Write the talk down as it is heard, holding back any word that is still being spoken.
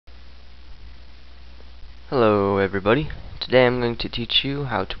Hello everybody. Today I'm going to teach you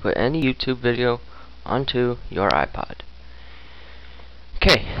how to put any YouTube video onto your iPod.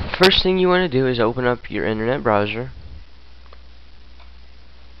 Okay, first thing you want to do is open up your internet browser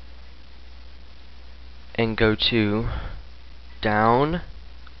and go to download.com.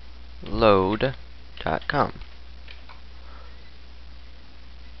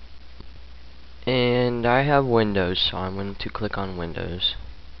 And I have Windows, so I'm going to click on Windows.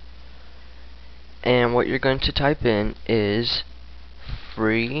 And what you're going to type in is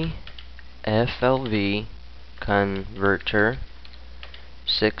free FLV converter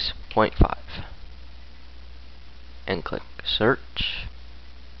 6.5 and click search.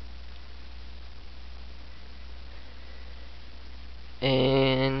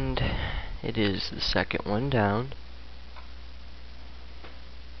 And it is the second one down.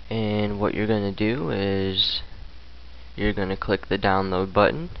 And what you're going to do is you're going to click the download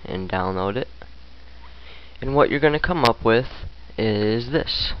button and download it. And what you're going to come up with is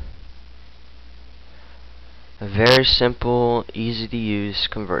this. A very simple, easy to use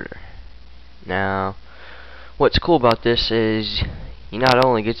converter. Now, what's cool about this is you not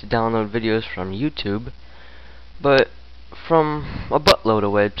only get to download videos from YouTube, but from a buttload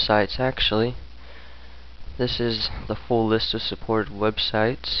of websites actually. This is the full list of supported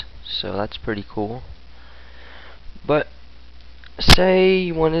websites, so that's pretty cool. But say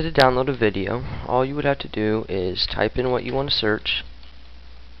you wanted to download a video, all you would have to do is type in what you want to search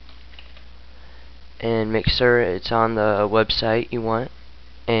and make sure it's on the website you want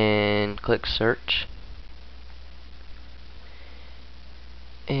and click search,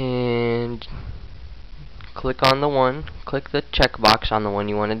 and click the checkbox on the one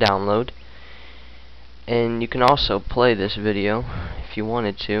you want to download. And you can also play this video if you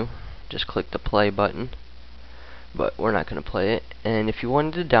wanted to. Just click the play button, but we're not going to play it. And if you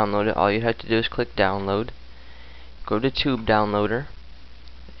wanted to download it, all you have to do is click download, go to Tube Downloader,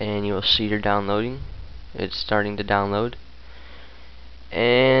 and you'll see you're downloading. It's starting to download.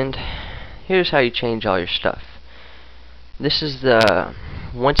 And here's how you change all your stuff. This is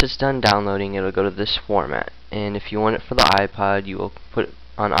once it's done downloading, it'll go to this format. And if you want it for the iPod, you will put it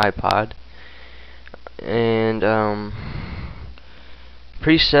on iPod. And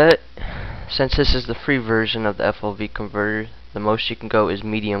preset, since this is the free version of the FLV converter, the most you can go is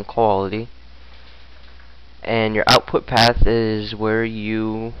medium quality. And your output path is where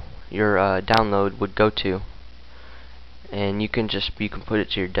your download would go to. And you can put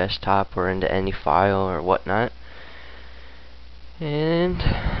it to your desktop or into any file or whatnot. And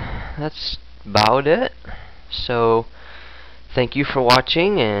that's about it. So thank you for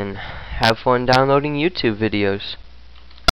watching, and have fun downloading YouTube videos.